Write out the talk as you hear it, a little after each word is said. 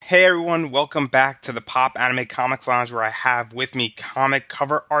Hey everyone, welcome back to the Pop Anime Comics Lounge, where I have with me comic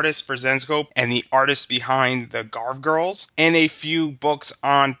cover artist for Zenscope and the artist behind the Garv Girls and a few books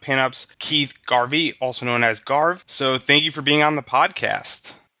on pinups, Keith Garvey, also known as Garv. So thank you for being on the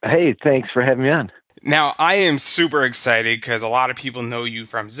podcast. Hey, thanks for having me on. Now, I am super excited because a lot of people know you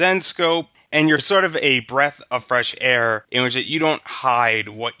from Zenscope, and you're sort of a breath of fresh air in which you don't hide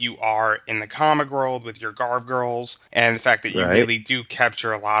what you are in the comic world with your Garv Girls, and the fact that you really do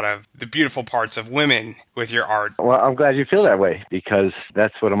capture a lot of the beautiful parts of women with your art. Well, I'm glad you feel that way, because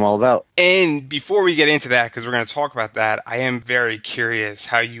that's what I'm all about. And before we get into that, because we're going to talk about that, I am very curious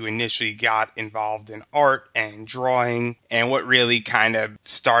how you initially got involved in art and drawing, and what really kind of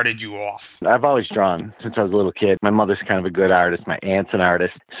started you off. I've always drawn since I was a little kid. My mother's kind of a good artist. My aunt's an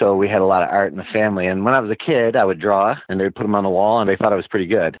artist. So we had a lot of art in the family. And when I was a kid, I would draw, and they would put them on the wall, and they thought I was pretty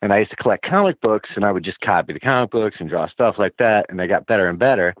good. And I used to collect comic books, and I would just copy the comic books and draw stuff like that. And I got better and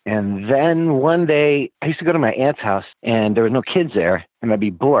better. And then one day, I used to go to my aunt's house, and there were no kids there. And I'd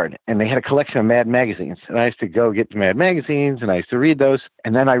be bored. And they had a collection of Mad magazines. And I used to go get the Mad magazines, and I used to read those.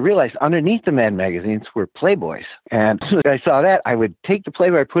 And then I realized underneath the Mad magazines were Playboys. And as soon as I saw that, I would take the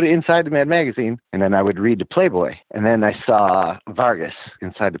Playboy, put it inside the Mad magazine, and then I would read the Playboy. And then I saw Vargas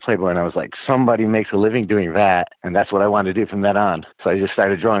inside the Playboy, and I was like, somebody makes a living doing that. And that's what I wanted to do from then on. So I just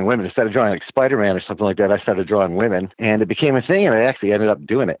started drawing women. Instead of drawing like Spider-Man or something like that, I started drawing women. And it became a thing, and I actually ended up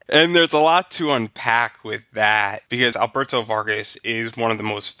doing it. And there's a lot to unpack with that, because Alberto Vargas is one of the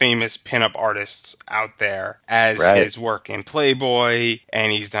most famous pinup artists out there, as his work in Playboy,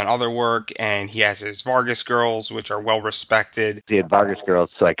 and he's done other work, and he has his Vargas Girls, which are well respected. He had Vargas Girls,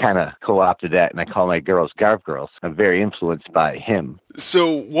 so I kind of co-opted that, and I call my girls Garv Girls. I'm very influenced by him. So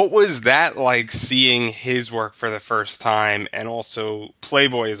what was that like, seeing his work for the first time? And also,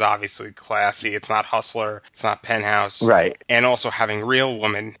 Playboy is obviously classy. It's not Hustler. It's not Penthouse. Right. And also having real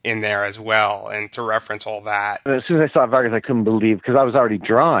women in there as well, and to reference all that. As soon as I saw Vargas, I couldn't believe, because I was already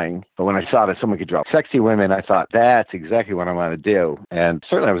drawing. But when I saw that someone could draw sexy women, I thought, that's exactly what I want to do. And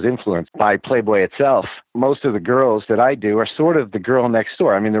certainly I was influenced by Playboy itself. Most of the girls that I do are sort of the girl next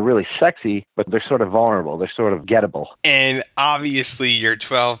door. I mean, they're really sexy, but they're sort of vulnerable. They're sort of gettable. And obviously, you're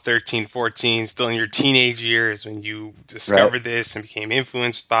 12, 13, 14, still in your teenage years when you discovered this and became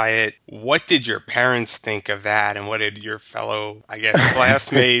influenced by it. What did your parents think of that? And what did your fellow, I guess,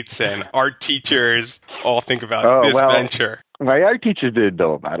 classmates and art teachers all think about this venture? My art teachers didn't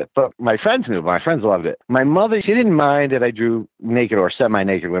know about it, but my friends knew. My friends loved it. My mother, she didn't mind that I drew naked or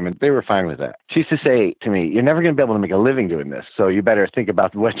semi-naked women. They were fine with that. She used to say to me, you're never going to be able to make a living doing this, so you better think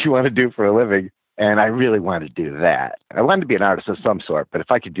about what you want to do for a living. And I really wanted to do that. I wanted to be an artist of some sort, but if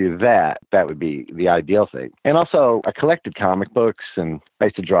I could do that, that would be the ideal thing. And also, I collected comic books, and I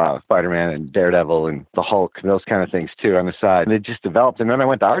used to draw Spider-Man and Daredevil and the Hulk and those kind of things, too, on the side. And it just developed. And then I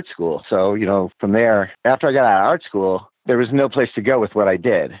went to art school. So, from there, after I got out of art school, there was no place to go with what I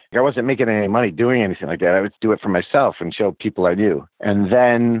did. I wasn't making any money doing anything like that. I would do it for myself and show people I knew. And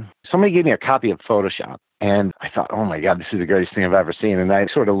then somebody gave me a copy of Photoshop. And I thought, oh my God, this is the greatest thing I've ever seen. And I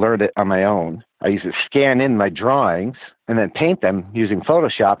sort of learned it on my own. I used to scan in my drawings and then paint them using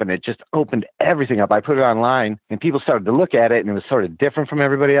Photoshop, and it just opened everything up. I put it online, and people started to look at it, and it was sort of different from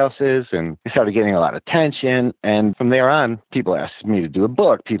everybody else's, and it started getting a lot of attention. And from there on, people asked me to do a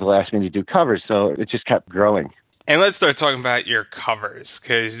book. People asked me to do covers, so it just kept growing. And let's start talking about your covers,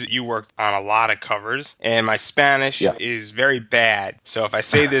 because you worked on a lot of covers, and my Spanish is very bad. So if I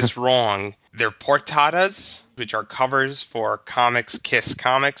say this wrong, they're portadas, which are covers for Comics Kiss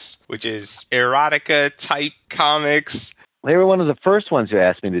Comics, which is erotica-type comics. They were one of the first ones who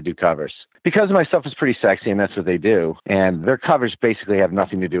asked me to do covers. Because my stuff is pretty sexy, and that's what they do. And their covers basically have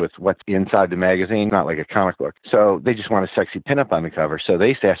nothing to do with what's inside the magazine, not like a comic book. So they just want a sexy pinup on the cover. So they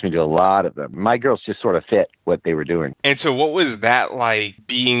used to ask me to do a lot of them. My girls just sort of fit what they were doing. And so what was that like,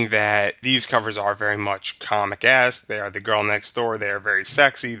 being that these covers are very much comic-esque? They are the girl next door. They are very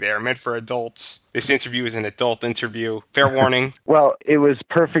sexy. They are meant for adults. This interview is an adult interview. Fair warning. Well, it was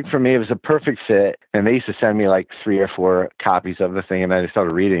perfect for me. It was a perfect fit. And they used to send me like 3 or 4 copies of the thing, and I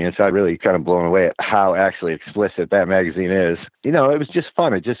started reading it. So I really kind of blown away at how actually explicit that magazine is. It was just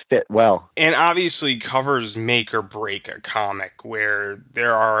fun. It just fit well. And obviously, covers make or break a comic, where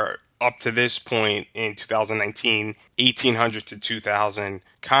there are, up to this point in 2019, 1,800 to 2,000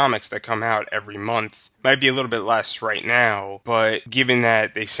 comics that come out every month. Might be a little bit less right now, but given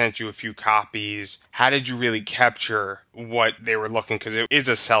that they sent you a few copies, how did you really capture what they were looking? Because it is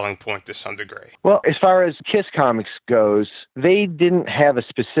a selling point to some degree. Well, as far as Kiss Comics goes, they didn't have a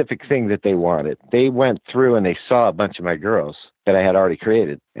specific thing that they wanted. They went through and they saw a bunch of my girls that I had already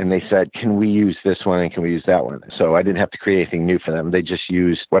created. And they said, can we use this one and can we use that one? So I didn't have to create anything new for them. They just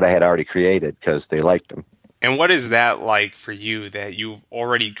used what I had already created because they liked them. And what is that like for you, that you've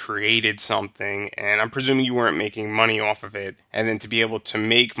already created something, and I'm presuming you weren't making money off of it, and then to be able to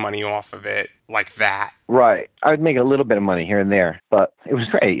make money off of it like that? Right. I would make a little bit of money here and there, but it was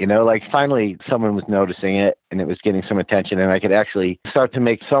great, like finally someone was noticing it and it was getting some attention and I could actually start to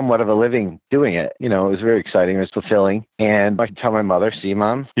make somewhat of a living doing it. It was very exciting. It was fulfilling. And I could tell my mother, see,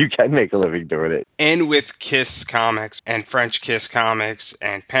 Mom, you can make a living doing it. And with Kiss Comics and French Kiss Comics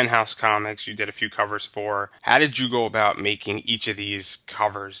and Penthouse Comics, you did a few covers for. How did you go about making each of these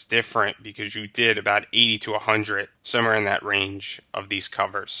covers different? Because you did about 80 to 100, somewhere in that range of these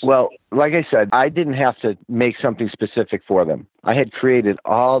covers. Well, like I said, I didn't have to make something specific for them. I had created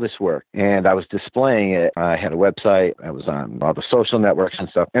all this work and I was displaying it. I had a website. I was on all the social networks and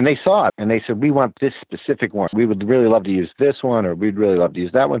stuff. And they saw it and they said, we want this specific one. We would really love to use this one, or we'd really love to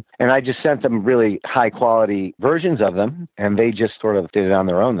use that one. And I just sent them really high quality versions of them. And they just sort of did it on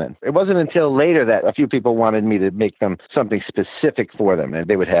their own then. It wasn't until later that a few people wanted me to make them something specific for them. And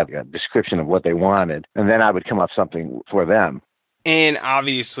they would have a description of what they wanted. And then I would come up with something for them. And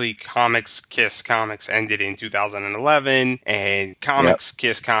obviously, Kiss Comics ended in 2011, and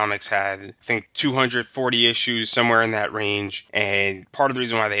Kiss Comics had, I think, 240 issues, somewhere in that range. And part of the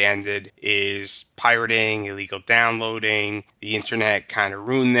reason why they ended is pirating, illegal downloading, the internet kind of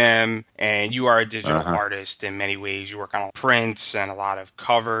ruined them. And you are a digital artist in many ways. You work on prints and a lot of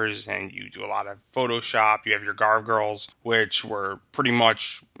covers, and you do a lot of Photoshop. You have your Garv Girls, which were pretty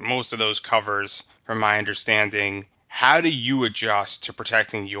much most of those covers, from my understanding. How do you adjust to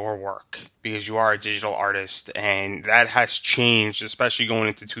protecting your work? Because you are a digital artist, and that has changed, especially going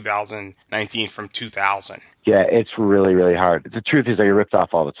into 2019 from 2000. Yeah, it's really, really hard. The truth is I get ripped off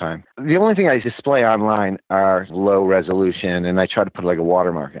all the time. The only thing I display online are low resolution, and I try to put like a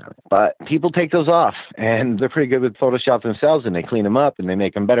watermark on it. But people take those off, and they're pretty good with Photoshop themselves, and they clean them up, and they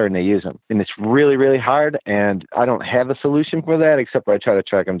make them better, and they use them. And it's really, really hard, and I don't have a solution for that, except I try to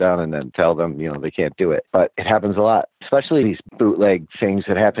track them down and then tell them, they can't do it. But it happens a lot, especially these bootleg things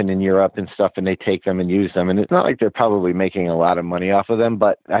that happen in Europe and stuff, and they take them and use them. And it's not like they're probably making a lot of money off of them,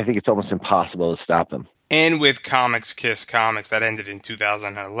 but I think it's almost impossible to stop them. And with Kiss Comics, that ended in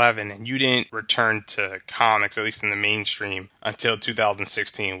 2011, and you didn't return to comics, at least in the mainstream, until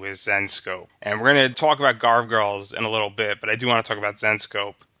 2016 with Zenscope. And we're going to talk about Garv Girls in a little bit, but I do want to talk about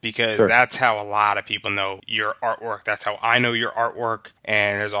Zenscope, because that's how a lot of people know your artwork. That's how I know your artwork,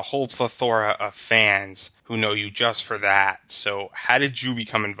 and there's a whole plethora of fans who know you just for that. So how did you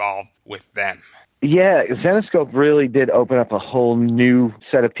become involved with them? Yeah, Zenescope really did open up a whole new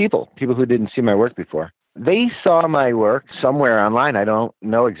set of people who didn't see my work before. They saw my work somewhere online. I don't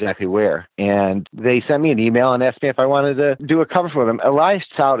know exactly where. And they sent me an email and asked me if I wanted to do a cover for them. Elias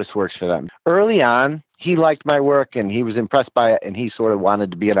Saudis works for them. Early on, he liked my work and he was impressed by it, and he sort of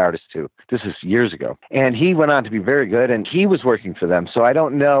wanted to be an artist too. This is years ago. And he went on to be very good, and he was working for them. So I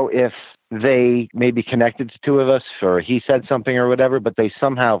don't know if they maybe connected the two of us, or he said something or whatever, but they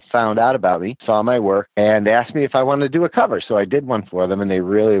somehow found out about me, saw my work, and asked me if I wanted to do a cover. So I did one for them, and they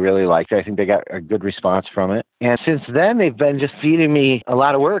really, really liked it. I think they got a good response from it. And since then, they've been just feeding me a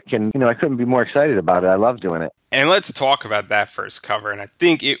lot of work, and, I couldn't be more excited about it. I love doing it. And let's talk about that first cover, and I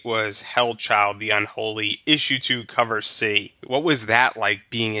think it was Hellchild, the Unholy, issue 2, cover C. What was that like,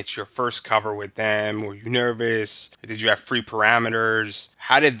 being it's your first cover with them? Were you nervous? Did you have free parameters?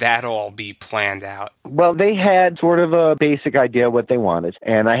 How did that all be planned out? Well, they had sort of a basic idea of what they wanted,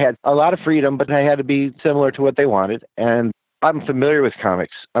 and I had a lot of freedom, but I had to be similar to what they wanted. And I'm familiar with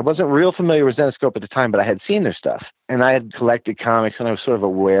comics. I wasn't real familiar with Zenescope at the time, but I had seen their stuff. And I had collected comics, and I was sort of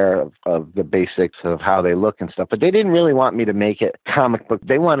aware of the basics of how they look and stuff. But they didn't really want me to make it comic book.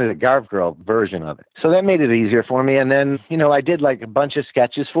 They wanted a Garv Girl version of it. So that made it easier for me. And then, I did like a bunch of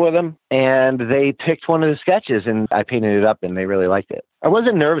sketches for them, and they picked one of the sketches, and I painted it up, and they really liked it. I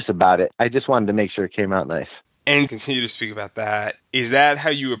wasn't nervous about it. I just wanted to make sure it came out nice. And continue to speak about that. Is that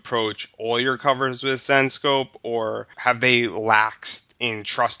how you approach all your covers with Zenescope, or have they laxed in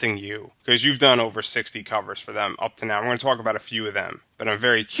trusting you? Because you've done over 60 covers for them up to now. I'm going to talk about a few of them, but I'm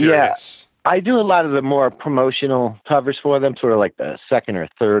very curious. Yeah. I do a lot of the more promotional covers for them, sort of like the second or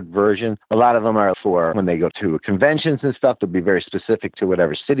third version. A lot of them are for when they go to conventions and stuff. They'll be very specific to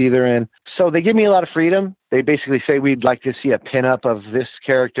whatever city they're in. So they give me a lot of freedom. They basically say, we'd like to see a pinup of this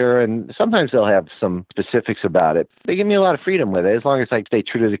character, and sometimes they'll have some specifics about it. They give me a lot of freedom with it, as long as I stay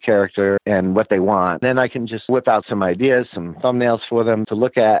true to the character and what they want. Then I can just whip out some ideas, some thumbnails for them to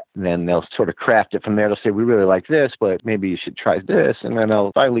look at, and then they'll sort of craft it from there. They'll say, we really like this, but maybe you should try this, and then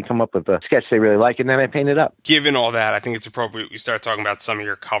I'll finally come up with a sketch they really like, and then I paint it up. Given all that, I think it's appropriate we start talking about some of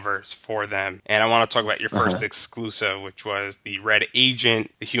your covers for them. And I want to talk about your first exclusive, which was the Red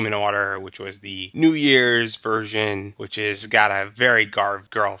Agent, the Human Order, which was the New Year's version, which has got a very Garv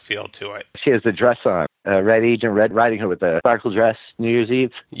Girl feel to it. She has the dress on. Red Agent, Red Riding Hood with the sparkle dress, New Year's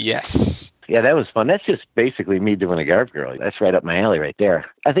Eve. Yes. Yeah, that was fun. That's just basically me doing a Garv Girl. That's right up my alley right there.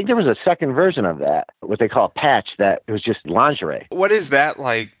 I think there was a second version of that, what they call patch, that it was just lingerie. What is that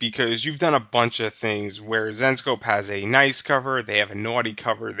like? Because you've done a bunch of things where Zenscope has a nice cover, they have a naughty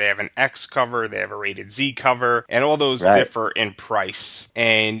cover, they have an X cover, they have a rated Z cover, and all those differ in price.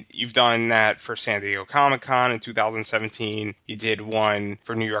 And you've done that for San Diego Comic-Con in 2017. You did one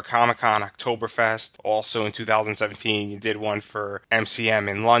for New York Comic-Con, Oktoberfest. Also in 2017, you did one for MCM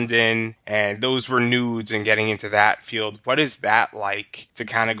in London. And those were nudes and getting into that field. What is that like to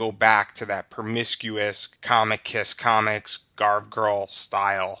kind of go back to that promiscuous Comic Kiss Comics, Garv Girl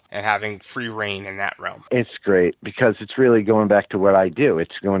style and having free reign in that realm? It's great because it's really going back to what I do.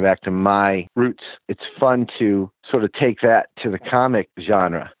 It's going back to my roots. It's fun to sort of take that to the comic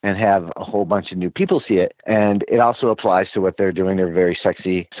genre and have a whole bunch of new people see it. And it also applies to what they're doing. They're very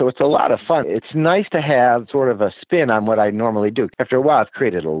sexy. So it's a lot of fun. It's nice to have sort of a spin on what I normally do. After a while, I've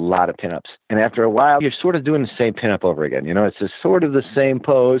created a lot of pinups. And after a while, you're sort of doing the same pinup over again. You know, it's just sort of the same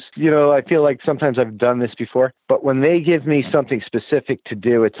pose. You know, I feel like sometimes I've done this before. But when they give me something specific to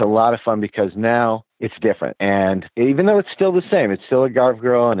do, it's a lot of fun because now it's different. And even though it's still the same, it's still a Garv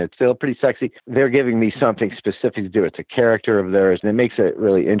Girl and it's still pretty sexy, they're giving me something specific to do. It's a character of theirs, and it makes it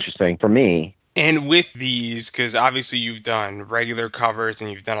really interesting for me. And with these, because obviously you've done regular covers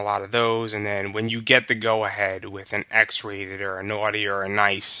and you've done a lot of those, and then when you get the go-ahead with an X-rated or a naughty or a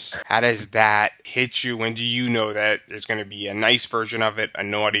nice, how does that hit you? When do you know that there's going to be a nice version of it, a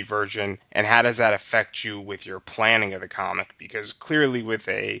naughty version, and how does that affect you with your planning of the comic? Because clearly with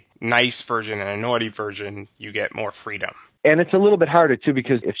a nice version and a naughty version, you get more freedom. And it's a little bit harder, too,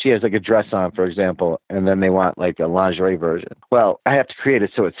 because if she has like a dress on, for example, and then they want like a lingerie version, well, I have to create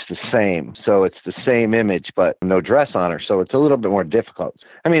it so it's the same. So it's the same image, but no dress on her. So it's a little bit more difficult.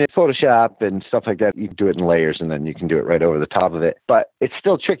 I mean, it's Photoshop and stuff like that. You can do it in layers and then you can do it right over the top of it. But it's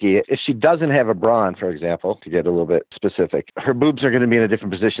still tricky. If she doesn't have a bra on, for example, to get a little bit specific, her boobs are going to be in a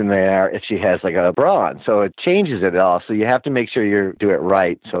different position than they are if she has like a bra on. So it changes it all. So you have to make sure you do it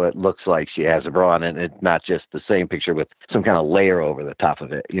right so it looks like she has a bra on and it's not just the same picture with some kind of layer over the top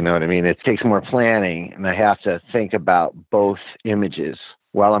of it. You know what I mean? It takes more planning, and I have to think about both images.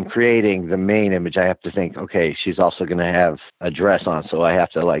 While I'm creating the main image, I have to think, okay, she's also going to have a dress on, so I have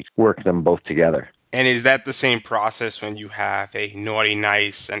to like work them both together. And is that the same process when you have a naughty,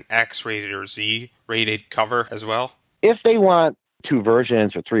 nice, an X-rated or Z-rated cover as well? If they want 2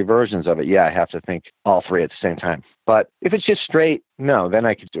 versions or 3 versions of it, yeah, I have to think all 3 at the same time. But if it's just straight, no, then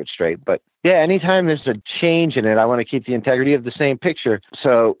I could do it straight. But yeah, anytime there's a change in it, I want to keep the integrity of the same picture.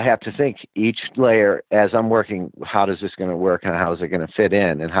 So I have to think each layer as I'm working, how does this going to work and how is it going to fit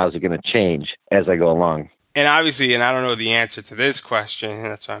in and how is it going to change as I go along? And obviously, and I don't know the answer to this question,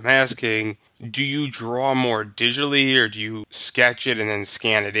 that's why I'm asking, do you draw more digitally or do you sketch it and then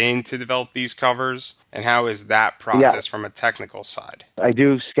scan it in to develop these covers? And how is that process from a technical side? I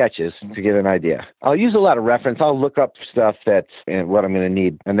do sketches to get an idea. I'll use a lot of reference. I'll look up stuff that's what I'm going to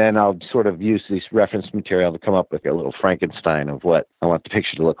need. And then I'll sort of use this reference material to come up with a little Frankenstein of what I want the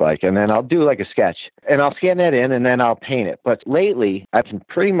picture to look like. And then I'll do like a sketch. And I'll scan that in and then I'll paint it. But lately, I can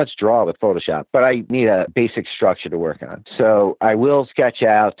pretty much draw with Photoshop. But I need a basic structure to work on. So I will sketch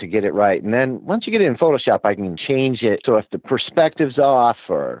out to get it right. And then once you get it in Photoshop, I can change it. So if the perspective's off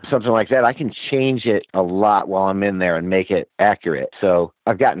or something like that, I can change it a lot while I'm in there and make it accurate. So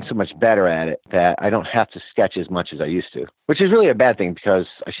I've gotten so much better at it that I don't have to sketch as much as I used to, which is really a bad thing because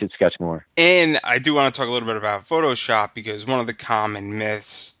I should sketch more. And I do want to talk a little bit about Photoshop because one of the common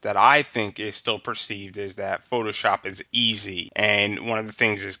myths that I think is still perceived is that Photoshop is easy. And one of the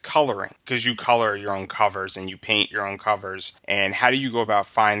things is coloring because you color your own covers and you paint your own covers. And how do you go about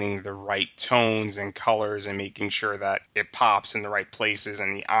finding the right tones and colors and making sure that it pops in the right places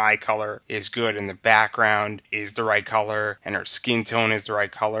and the eye color is good and the background is the right color and her skin tone is the the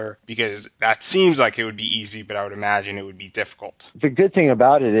right color? Because that seems like it would be easy, but I would imagine it would be difficult. The good thing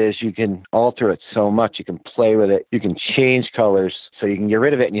about it is you can alter it so much. You can play with it. You can change colors, so you can get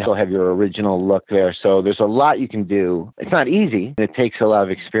rid of it and you still have your original look there. So there's a lot you can do. It's not easy. It takes a lot of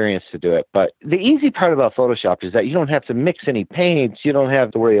experience to do it. But the easy part about Photoshop is that you don't have to mix any paints. You don't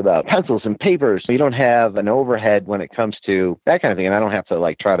have to worry about pencils and papers. You don't have an overhead when it comes to that kind of thing. And I don't have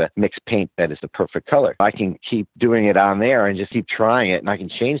to try to mix paint that is the perfect color. I can keep doing it on there and just keep trying it, and I can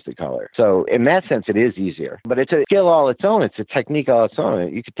change the color. So in that sense, it is easier. But it's a skill all its own. It's a technique all its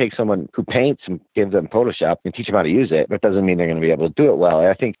own. You could take someone who paints and give them Photoshop and teach them how to use it. That doesn't mean they're going to be able to do it well.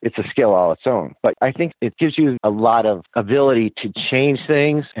 I think it's a skill all its own. But I think it gives you a lot of ability to change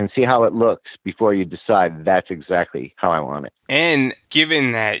things and see how it looks before you decide that's exactly how I want it. And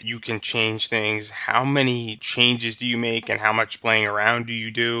given that you can change things, how many changes do you make and how much playing around do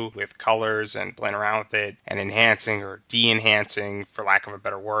you do with colors and playing around with it and enhancing or de-enhancing, for lack of a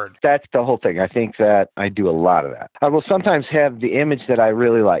better word? That's the whole thing. I think that I do a lot of that. I will sometimes have the image that I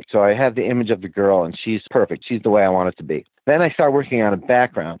really like. So I have the image of the girl and she's perfect. She's the way I want it to be. Then I start working on a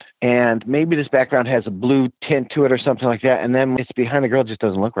background, and maybe this background has a blue tint to it or something like that, and then it's behind the girl, it just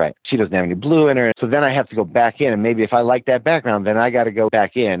doesn't look right. She doesn't have any blue in her, so then I have to go back in, and maybe if I like that background, then I got to go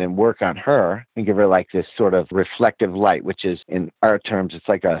back in and work on her and give her this sort of reflective light, which is, in our terms, it's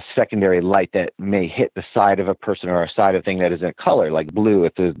like a secondary light that may hit the side of a person or a side of a thing that is in color, like blue.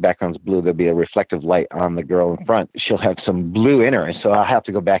 If the background's blue, there'll be a reflective light on the girl in front. She'll have some blue in her, and so I'll have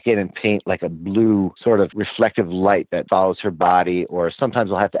to go back in and paint like a blue sort of reflective light that follows her body, or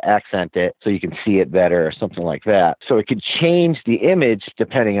sometimes I'll have to accent it so you can see it better or something like that. So it could change the image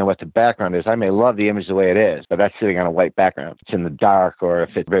depending on what the background is. I may love the image the way it is, but that's sitting on a white background. If it's in the dark, or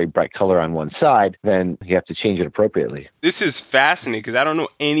if it's very bright color on one side, then you have to change it appropriately. This is fascinating because I don't know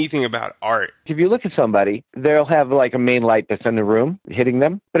anything about art. If you look at somebody, they'll have a main light that's in the room hitting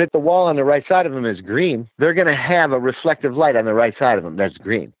them, but if the wall on the right side of them is green, they're going to have a reflective light on the right side of them that's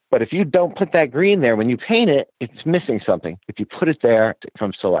green. But if you don't put that green there when you paint it, it's missing something. If you put it there, it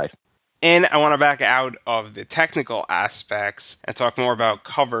comes to life. And I want to back out of the technical aspects and talk more about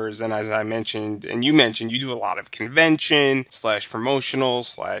covers. And as I mentioned, and you mentioned, you do a lot of convention / promotional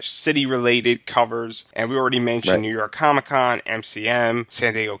 / city related covers. And we already mentioned Right. New York Comic Con, MCM,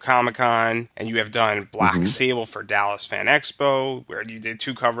 San Diego Comic Con, and you have done Black Sable for Dallas Fan Expo, where you did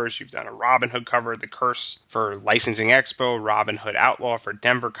 2 covers. You've done a Robin Hood cover, The Curse for Licensing Expo, Robin Hood Outlaw for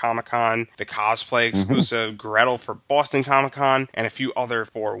Denver Comic Con, the cosplay exclusive Gretel for Boston Comic Con, and a few other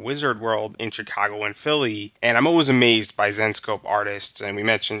for Wizard World in Chicago and Philly. And I'm always amazed by Zenscope artists, and we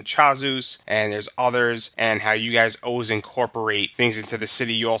mentioned Chazus, and there's others, and how you guys always incorporate things into the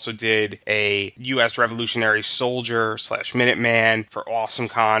city. You also did a U.S. Revolutionary Soldier / Minuteman for Awesome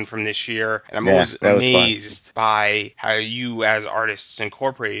Con from this year, and I'm always amazed by how you as artists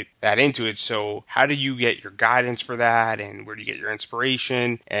incorporate that into it. So how do you get your guidance for that, and where do you get your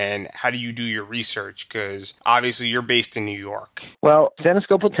inspiration, and how do you do your research? Because obviously you're based in New York. Well,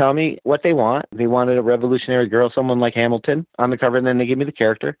 Zenescope will tell me what they want. They wanted a revolutionary girl, someone like Hamilton on the cover, and then they give me the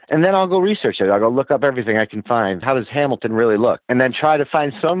character. And then I'll go research it. I'll go look up everything I can find. How does Hamilton really look? And then try to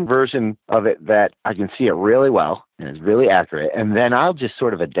find some version of it that I can see it really well and it's really accurate. And then I'll just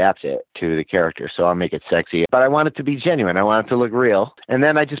sort of adapt it to the character. So I'll make it sexy, but I want it to be genuine. I want it to look real. And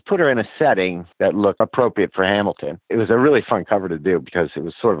then I just put her in a setting that looked appropriate for Hamilton. It was a really fun cover to do because it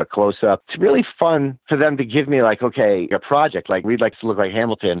was sort of a close-up. It's really fun for them to give me okay, a project, we'd like to look like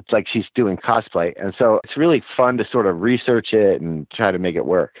Hamilton. It's like she's doing cosplay. And so it's really fun to sort of research it and try to make it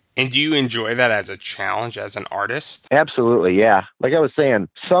work. And do you enjoy that as a challenge as an artist? Absolutely, yeah. Like I was saying,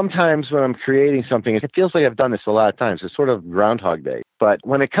 sometimes when I'm creating something, it feels like I've done this a lot of times. It's sort of Groundhog Day. But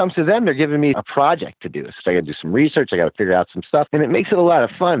when it comes to them, they're giving me a project to do. So I got to do some research. I got to figure out some stuff. And it makes it a lot of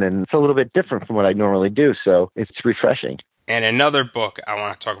fun. And it's a little bit different from what I normally do. So it's refreshing. And another book I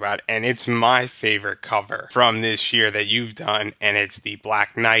want to talk about, and it's my favorite cover from this year that you've done, and it's the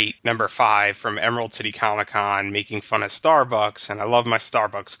Black Knight #5 from Emerald City Comic Con, making fun of Starbucks, and I love my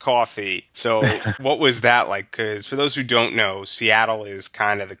Starbucks coffee. So what was that like? Because for those who don't know, Seattle is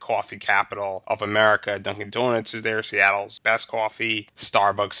kind of the coffee capital of America. Dunkin' Donuts is there, Seattle's best coffee.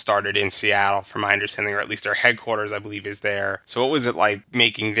 Starbucks started in Seattle, from my understanding, or at least their headquarters, I believe, is there. So what was it like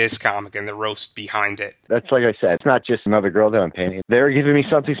making this comic and the roast behind it? That's like I said, it's not just another girl that I'm painting. They were giving me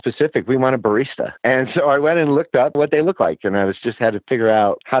something specific. We want a barista. And so I went and looked up what they look like. And I just had to figure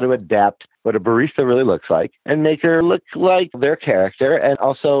out how to adapt what a barista really looks like and make her look like their character and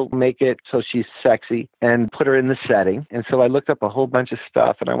also make it so she's sexy and put her in the setting. And so I looked up a whole bunch of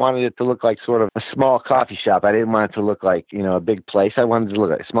stuff and I wanted it to look like sort of a small coffee shop. I didn't want it to look like, a big place. I wanted it to look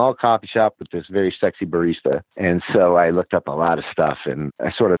like a small coffee shop with this very sexy barista. And so I looked up a lot of stuff and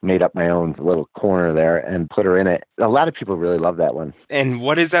I sort of made up my own little corner there and put her in it. A lot of people really love that one. And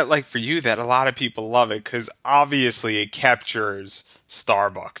what is that like for you that a lot of people love it? Because obviously it captures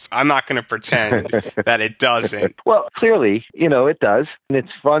Starbucks. I'm not going to pretend that it doesn't. Well, clearly, it does. And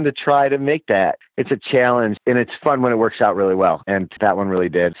it's fun to try to make that. It's a challenge and it's fun when it works out really well. And that one really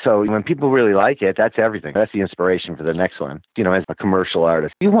did. So when people really like it, that's everything. That's the inspiration for the next one. As a commercial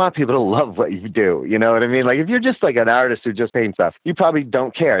artist, you want people to love what you do. You know what I mean? Like if you're just like an artist who just paints stuff, you probably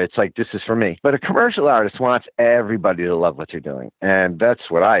don't care. It's like, this is for me. But a commercial artist wants everybody to love what you're doing. And that's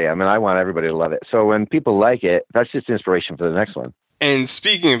what I am. And I want everybody to love it. So when people like it, that's just inspiration for the next one. And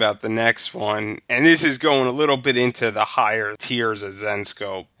speaking about the next one, and this is going a little bit into the higher tiers of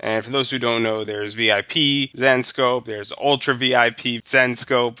Zenscope. And for those who don't know, there's VIP Zenscope, there's Ultra VIP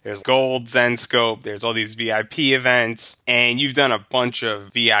Zenscope, there's Gold Zenscope, there's all these VIP events. And you've done a bunch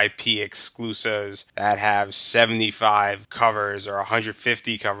of VIP exclusives that have 75 covers or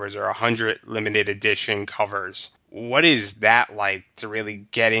 150 covers or 100 limited edition covers. What is that like to really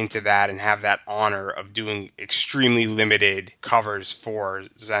get into that and have that honor of doing extremely limited covers for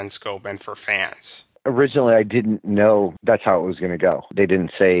Zenscope and for fans? Originally, I didn't know that's how it was going to go. They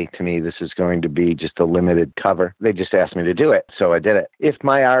didn't say to me, this is going to be just a limited cover. They just asked me to do it. So I did it. If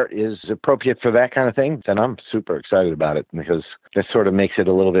my art is appropriate for that kind of thing, then I'm super excited about it because that sort of makes it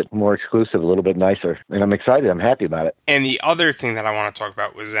a little bit more exclusive, a little bit nicer. And I'm excited. I'm happy about it. And the other thing that I want to talk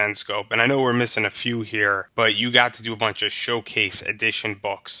about was Zenscope. And I know we're missing a few here, but you got to do a bunch of showcase edition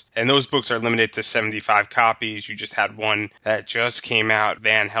books. And those books are limited to 75 copies. You just had one that just came out,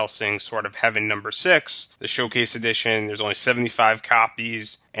 Van Helsing, Sword of Heaven #6. The showcase edition, there's only 75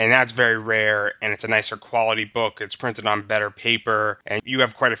 copies, and that's very rare, and it's a nicer quality book. It's printed on better paper, and you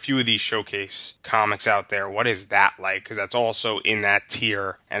have quite a few of these showcase comics out there. What is that like? Because that's also in that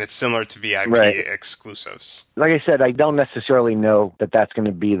tier, and it's similar to VIP exclusives. Like I said, I don't necessarily know that that's going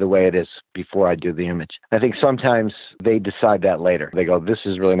to be the way it is before I do the image. I think sometimes they decide that later. They go, this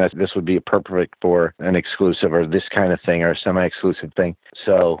is really nice. This would be perfect for an exclusive or this kind of thing or a semi-exclusive thing.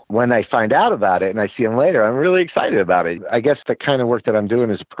 So when I find out about it and I see them later, I'm really excited about it. I guess the kind of work that I'm doing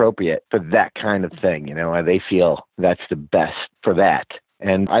is appropriate for that kind of thing. They feel that's the best for that.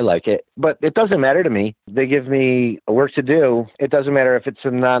 And I like it. But it doesn't matter to me. They give me work to do. It doesn't matter if it's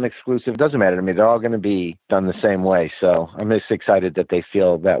a non-exclusive. It doesn't matter to me. They're all going to be done the same way. So I'm just excited that they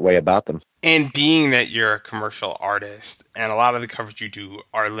feel that way about them. And being that you're a commercial artist, and a lot of the covers you do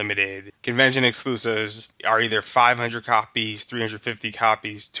are limited, convention exclusives are either 500 copies, 350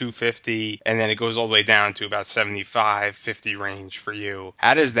 copies, 250, and then it goes all the way down to about 75, 50 range for you.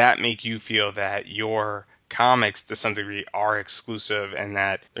 How does that make you feel that your comics to some degree are exclusive and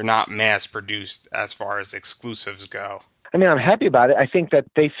that they're not mass produced as far as exclusives go? I mean, I'm happy about it. I think that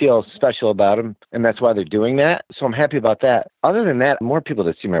they feel special about them, and that's why they're doing that. So I'm happy about that. Other than that, the more people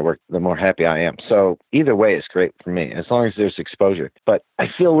that see my work, the more happy I am. So either way is great for me, as long as there's exposure. But I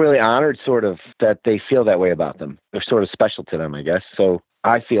feel really honored, sort of, that they feel that way about them. They're sort of special to them, I guess. So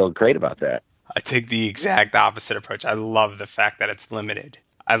I feel great about that. I take the exact opposite approach. I love the fact that it's limited.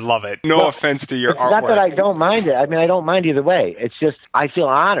 I love it. No offense to your artwork. Not that I don't mind it. I mean, I don't mind either way. It's just I feel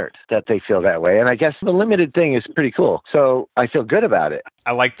honored that they feel that way. And I guess the limited thing is pretty cool. So I feel good about it.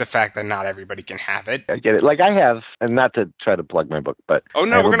 I like the fact that not everybody can have it. I get it. Like I have, and not to try to plug my book, but... Oh,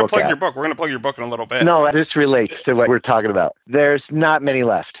 no, we're going to plug your book. We're going to plug your book in a little bit. No, this relates to what we're talking about. There's not many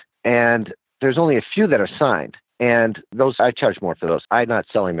left. And there's only a few that are signed. And those, I charge more for those. I'm not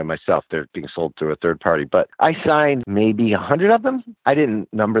selling them myself. They're being sold through a third party. But I signed maybe 100 of them. I didn't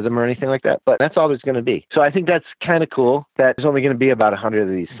number them or anything like that. But that's all there's going to be. So I think that's kind of cool that there's only going to be about 100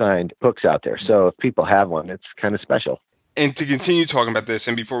 of these signed books out there. So if people have one, it's kind of special. And to continue talking about this,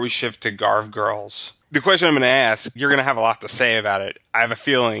 and before we shift to Garv Girls, the question I'm going to ask, you're going to have a lot to say about it. I have a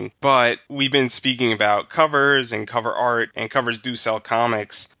feeling. But we've been speaking about covers and cover art, and covers do sell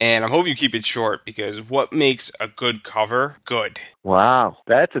comics. And I'm hoping you keep it short, because what makes a good cover good? Wow,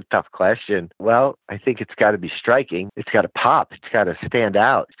 that's a tough question. Well, I think it's got to be striking. It's got to pop. It's got to stand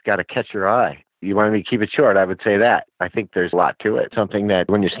out. It's got to catch your eye. You want me to keep it short, I would say that. I think there's a lot to it. Something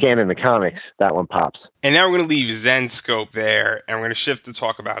that when you're scanning the comics, that one pops. And now we're going to leave Zenscope there, and we're going to shift to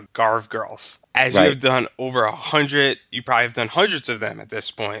talk about Garv Girls. as you Right. have done over 100, you probably have done hundreds of them at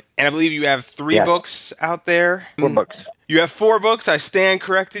this point. And I believe you have three Yes. books out there. 4 books. You have 4 books. I stand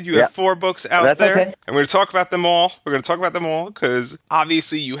corrected. You have Yep. 4 books out That's there. okay. I'm going to talk about them all. We're going to talk about them all because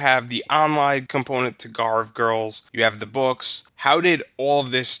obviously you have the online component to Garv Girls. You have the books. How did all of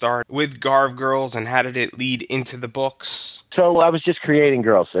this start with Garv Girls, and how did it lead into the books? So I was just creating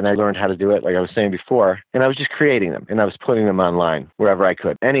girls, and I learned how to do it, like I was saying before, and I was just creating them, and I was putting them online wherever I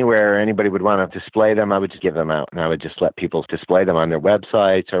could. Anywhere anybody would want to display them, I would just give them out, and I would just let people display them on their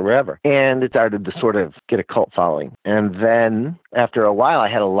websites or wherever. And it started to sort of get a cult following. And then after a while, I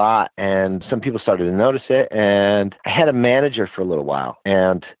had a lot, and some people started to notice it, and I had a manager for a little while,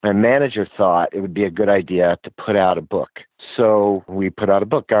 and my manager thought it would be a good idea to put out a book. So we put out a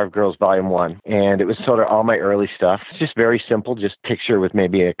book, Garv Girls Volume 1, and it was sort of all my early stuff. It's just very simple, just picture with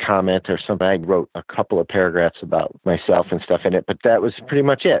maybe a comment or something. I wrote a couple of paragraphs about myself and stuff in it, but that was pretty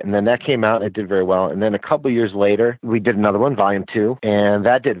much it. And then that came out, and it did very well. And then a couple of years later, we did another one, Volume 2, and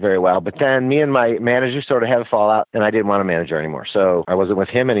that did very well. But then me and my manager sort of had a fallout, and I didn't want a manager anymore. So I wasn't with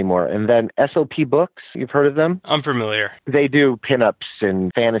him anymore. And then SOP Books, you've heard of them? I'm familiar. They do pinups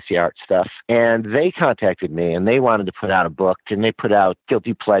and fantasy art stuff. And they contacted me, and they wanted to put out a book, and they put out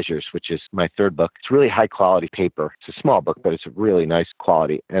Guilty Pleasures, which is my 3rd book. It's really high quality paper. It's a small book, but it's really nice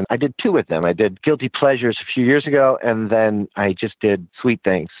quality. And I did 2 with them. I did Guilty Pleasures a few years ago, and then I just did Sweet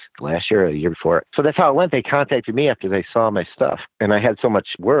Things last year or the year before. So that's how it went. They contacted me after they saw my stuff. And I had so much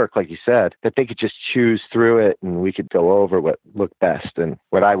work, like you said, that they could just choose through it, and we could go over what looked best and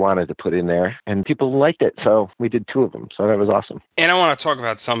what I wanted to put in there. And people liked it, so we did 2 of them. So that was awesome. And I want to talk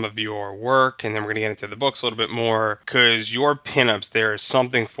about some of your work, and then we're going to get into the books a little bit more, because your pinups, there is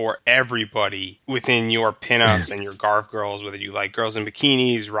something for everybody within your pinups and your Garv Girls, whether you like girls in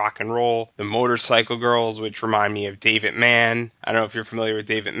bikinis, rock and roll, the motorcycle girls, which remind me of David Mann. I don't know if you're familiar with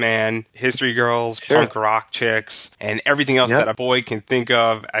David Mann. History girls, Sure. punk rock chicks, and everything else that a boy can think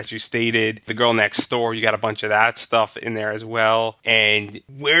of, as you stated. The Girl Next Door, you got a bunch of that stuff in there as well. And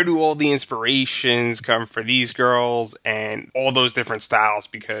where do all the inspirations come for these girls and all those different styles?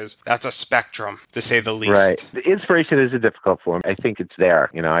 Because that's a spectrum, to say the least. Right. The inspiration is a difficult form. I think it's there.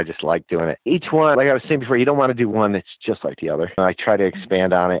 I just like doing it. Each one, like I was saying before, you don't want to do one that's just like the other. I try to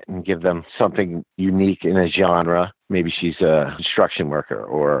expand on it and give them something unique in a genre. Maybe she's a construction worker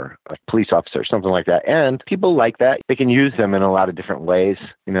or a police officer or something like that. And people like that. They can use them in a lot of different ways.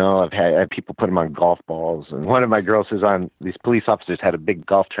 I've had people put them on golf balls. And one of my girls is on, these police officers had a big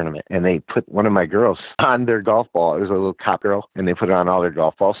golf tournament, and they put one of my girls on their golf ball. It was a little cop girl, and they put it on all their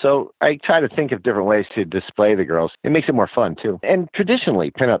golf balls. So I try to think of different ways to display the girls. It makes it more fun, too. And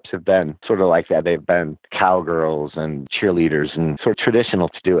traditionally, pinups have been sort of like that. They've been cowgirls and cheerleaders and sort of traditional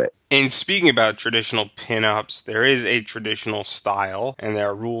to do it. And speaking about traditional pinups, there is a traditional style, and there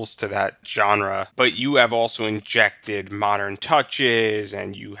are rules to that genre, but you have also injected modern touches,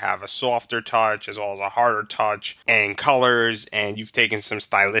 and you have a softer touch as well as a harder touch, and colors, and you've taken some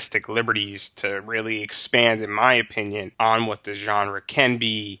stylistic liberties to really expand, in my opinion, on what the genre can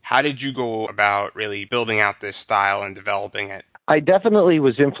be. How did you go about really building out this style and developing it? I definitely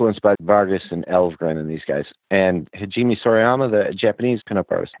was influenced by Vargas and Elvgren and these guys, and Hajime Sorayama, the Japanese pinup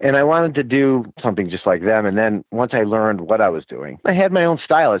artist. And I wanted to do something just like them. And then once I learned what I was doing, I had my own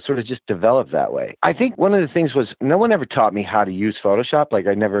style. It sort of just developed that way. I think one of the things was no one ever taught me how to use Photoshop. Like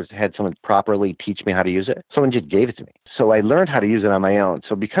I never had someone properly teach me how to use it. Someone just gave it to me. So I learned how to use it on my own.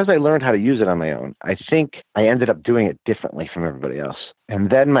 So because I learned how to use it on my own, I think I ended up doing it differently from everybody else. And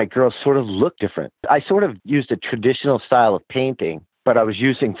then my girls sort of looked different. I sort of used a traditional style of painting, but I was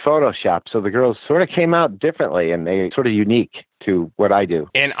using Photoshop. So the girls sort of came out differently, and they sort of unique to what I do.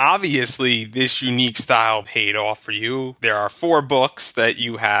 And obviously, this unique style paid off for you. There are 4 books that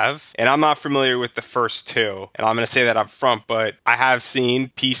you have, and I'm not familiar with the first 2, and I'm going to say that up front, but I have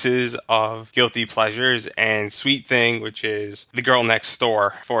seen pieces of Guilty Pleasures and Sweet Thing, which is The Girl Next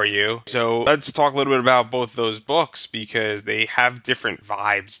Door for you. So let's talk a little bit about both those books, because they have different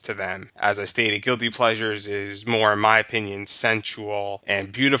vibes to them. As I stated, Guilty Pleasures is more, in my opinion, sensual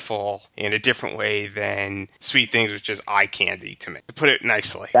and beautiful in a different way than Sweet Things, which is eye candy to me, to put it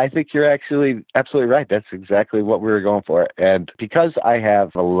nicely. I think you're actually absolutely right. That's exactly what we were going for. And because I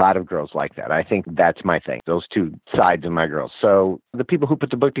have a lot of girls like that, I think that's my thing, those 2 sides of my girls. So the people who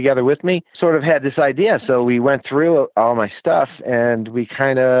put the book together with me sort of had this idea. So we went through all my stuff, and we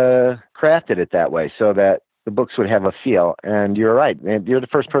kind of crafted it that way so that the books would have a feel. And you're right. And you're the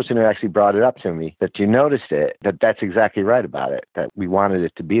first person who actually brought it up to me, that you noticed it, that's exactly right about it, that we wanted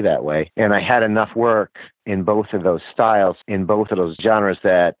it to be that way. And I had enough work in both of those styles, in both of those genres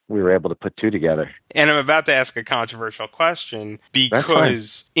that we were able to put two together. And I'm about to ask a controversial question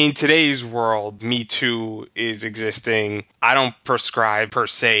because in today's world, Me Too is existing. I don't prescribe per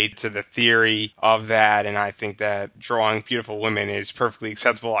se to the theory of that, and I think that drawing beautiful women is perfectly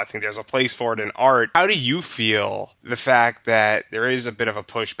acceptable. I think there's a place for it in art. How do you feel the fact that there is a bit of a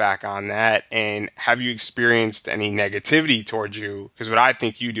pushback on that, and have you experienced any negativity towards you? Because what I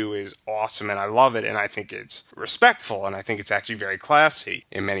think you do is awesome, and I love it, and I think it's respectful, and I think it's actually very classy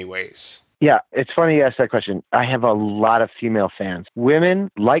in many ways. Yeah, it's funny you ask that question. I have a lot of female fans.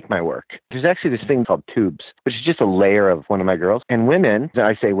 Women like my work. There's actually this thing called tubes, which is just a layer of one of my girls. And women,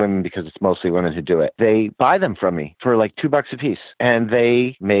 I say women because it's mostly women who do it, they buy them from me for like $2 a piece. And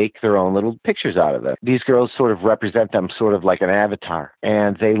they make their own little pictures out of it. These girls sort of represent them sort of like an avatar.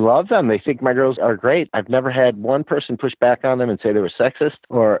 And they love them. They think my girls are great. I've never had one person push back on them and say they were sexist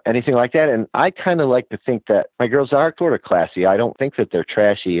or anything like that. And I kind of like to think that my girls are sort of classy. I don't think that they're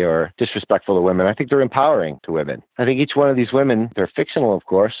trashy or disrespectful to women. I think they're empowering to women. I think each one of these women, they're fictional, of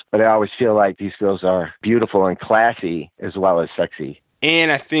course, but I always feel like these girls are beautiful and classy as well as sexy. And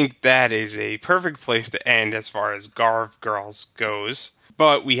I think that is a perfect place to end as far as Garv Girls goes.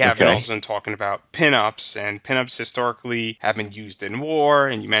 But we have been also talking about pinups, and pinups historically have been used in war,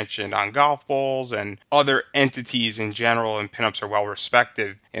 and you mentioned on golf balls and other entities in general, and pinups are well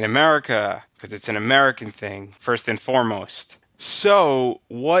respected in America because it's an American thing, first and foremost. So,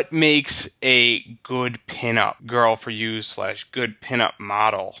 what makes a good pinup girl for you / good pinup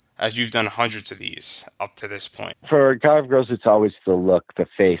model, as you've done hundreds of these up to this point? For Garv Girls, it's always the look, the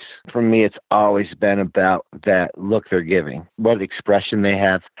face. For me, it's always been about that look they're giving, what expression they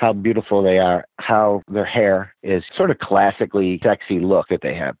have, how beautiful they are, how their hair is sort of classically sexy look that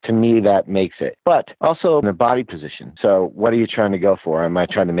they have. To me, that makes it. But also the body position. So what are you trying to go for? Am I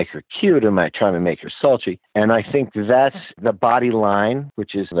trying to make her cute? Am I trying to make her sultry? And I think that's the body line,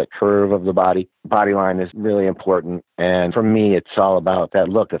 which is the curve of the body. Body line is really important. And for me, it's all about that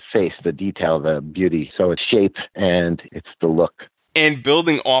look, the face, the detail, the beauty. So it's shape and it's the look. And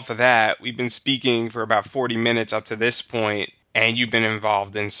building off of that, we've been speaking for about 40 minutes up to this point, and you've been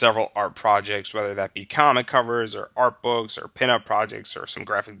involved in several art projects, whether that be comic covers or art books or pinup projects or some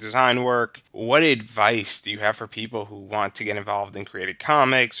graphic design work. What advice do you have for people who want to get involved in creating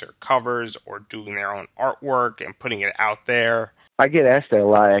comics or covers or doing their own artwork and putting it out there? I get asked that a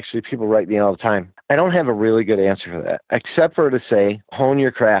lot, actually. People write me all the time. I don't have a really good answer for that, except for to say, hone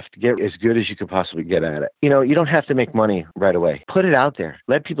your craft, get as good as you could possibly get at it. You know, you don't have to make money right away. Put it out there.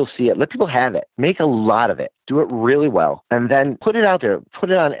 Let people see it. Let people have it. Make a lot of it. Do it really well. And then put it out there. Put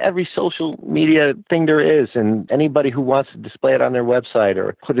it on every social media thing there is. And anybody who wants to display it on their website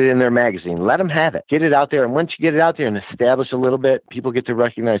or put it in their magazine, let them have it. Get it out there. And once you get it out there and establish a little bit, people get to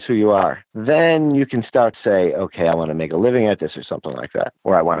recognize who you are. Then you can start to say, okay, I want to make a living at this or something like that.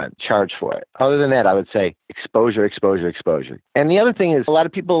 Or I want to charge for it. Other than that, I would say exposure, exposure, exposure. And the other thing is a lot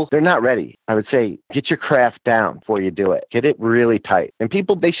of people, they're not ready. I would say get your craft down before you do it. Get it really tight. And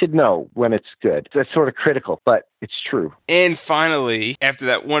people, they should know when it's good. That's sort of critical, but it's true. And finally, after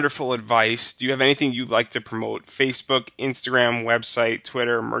that wonderful advice, do you have anything you'd like to promote? Facebook, Instagram, website,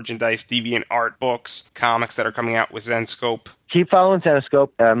 Twitter, merchandise, DeviantArt, books, comics that are coming out with Zenescope? Keep following Zenescope.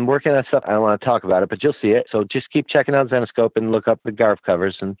 I'm working on stuff. I don't want to talk about it, but you'll see it. So just keep checking out Zenescope and look up the Garv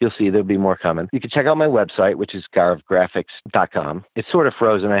covers, and you'll see there'll be more coming. You can check out my website, which is garvgraphics.com. It's sort of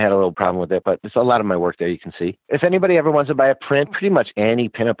frozen. I had a little problem with it, but there's a lot of my work there you can see. If anybody ever wants to buy a print, pretty much any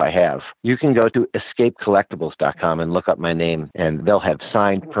pinup I have, you can go to escapecollectibles.com and look up my name, and they'll have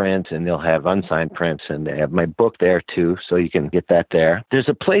signed prints, and they'll have unsigned prints, and they have my book there too, so you can get that there. There's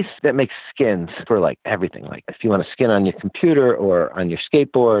a place that makes skins for like everything. Like if you want a skin on your computer or on your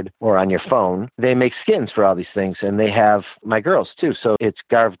skateboard or on your phone, they make skins for all these things, and they have my girls too. So it's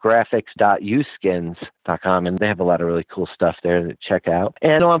garvgraphics.uskins.com, and they have a lot of really cool stuff there to check out.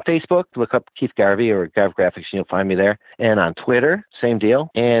 And on Facebook, look up Keith Garvey or Garv Graphics, and you'll find me there. And on Twitter, same deal.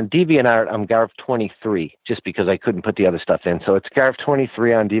 And DeviantArt, I'm Garv23, just because I couldn't put the other stuff in. So it's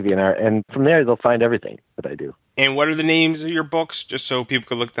Garv23 on DeviantArt, and from there they'll find everything that I do. And what are the names of your books, just so people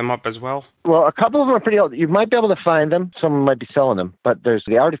could look them up as well? Well, a couple of them are pretty old. You might be able to find them. Some might be selling them. But there's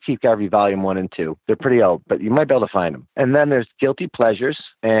The Art of Keith Garvey, Volume 1 and 2. They're pretty old, but you might be able to find them. And then there's Guilty Pleasures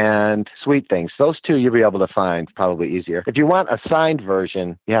and Sweet Things. Those two you'll be able to find probably easier. If you want a signed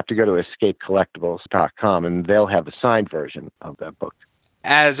version, you have to go to escapecollectibles.com, and they'll have a signed version of that book.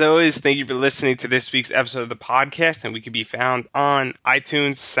 As always, thank you for listening to this week's episode of the podcast, and we can be found on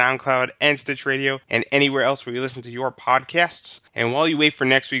iTunes, SoundCloud, and Stitch Radio, and anywhere else where you listen to your podcasts. And while you wait for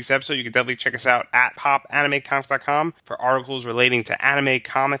next week's episode, you can definitely check us out at popanimecomics.com for articles relating to anime,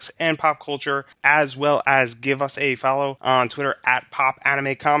 comics, and pop culture, as well as give us a follow on Twitter at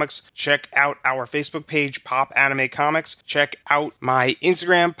popanimecomics. Check out our Facebook page, Pop Anime Comics. Check out my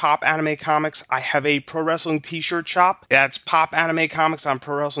Instagram, Pop Anime Comics. I have a pro wrestling t-shirt shop. That's Pop Anime Comics on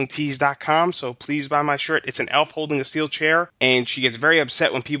ProWrestlingTees.com. So please buy my shirt. It's an elf holding a steel chair, and she gets very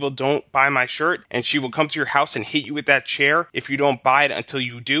upset when people don't buy my shirt, and she will come to your house and hit you with that chair if you don't buy it until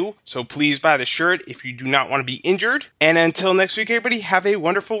you do. So please buy the shirt if you do not want to be injured. And until next week, everybody, have a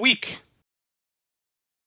wonderful week.